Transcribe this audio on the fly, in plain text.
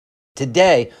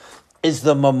Today is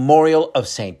the memorial of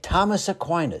St. Thomas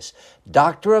Aquinas,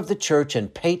 doctor of the Church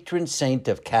and patron saint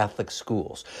of Catholic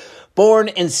schools. Born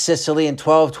in Sicily in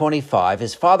 1225,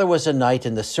 his father was a knight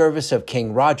in the service of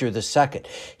King Roger II.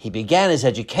 He began his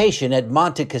education at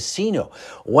Monte Cassino.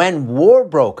 When war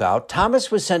broke out,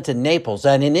 Thomas was sent to Naples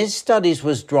and in his studies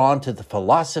was drawn to the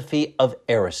philosophy of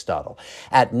Aristotle.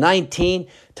 At 19,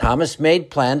 Thomas made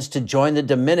plans to join the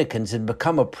Dominicans and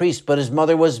become a priest, but his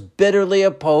mother was bitterly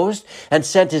opposed and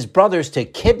sent his brothers to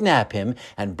kidnap him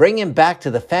and bring him back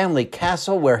to the family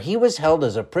castle where he was held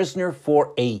as a prisoner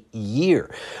for a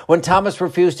year. When Thomas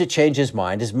refused to change his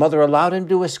mind, his mother allowed him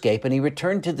to escape and he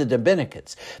returned to the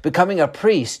Dominicans, becoming a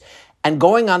priest and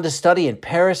going on to study in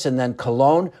Paris and then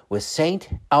Cologne with Saint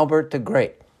Albert the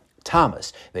Great.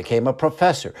 Thomas became a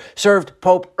professor, served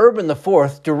Pope Urban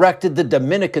IV, directed the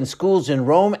Dominican schools in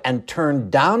Rome, and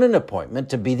turned down an appointment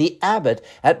to be the abbot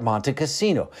at Monte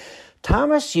Cassino.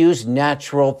 Thomas used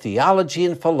natural theology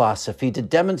and philosophy to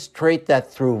demonstrate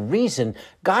that through reason,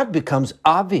 God becomes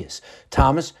obvious.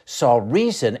 Thomas saw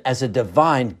reason as a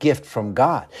divine gift from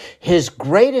God. His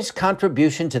greatest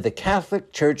contribution to the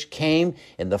Catholic Church came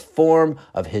in the form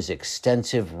of his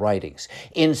extensive writings.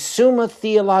 In Summa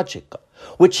Theologica,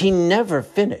 which he never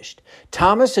finished,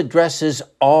 Thomas addresses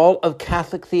all of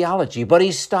Catholic theology, but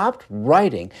he stopped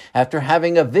writing after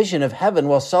having a vision of heaven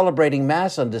while celebrating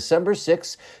Mass on December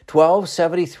 6,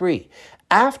 1273.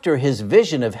 After his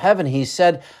vision of heaven, he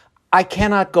said, "I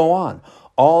cannot go on.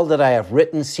 All that I have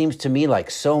written seems to me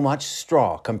like so much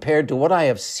straw compared to what I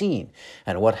have seen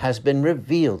and what has been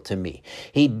revealed to me."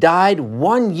 He died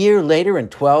 1 year later in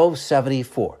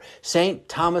 1274. St.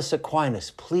 Thomas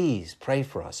Aquinas, please pray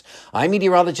for us. I'm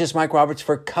meteorologist Mike Roberts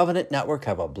for Covenant Network.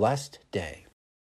 Have a blessed day.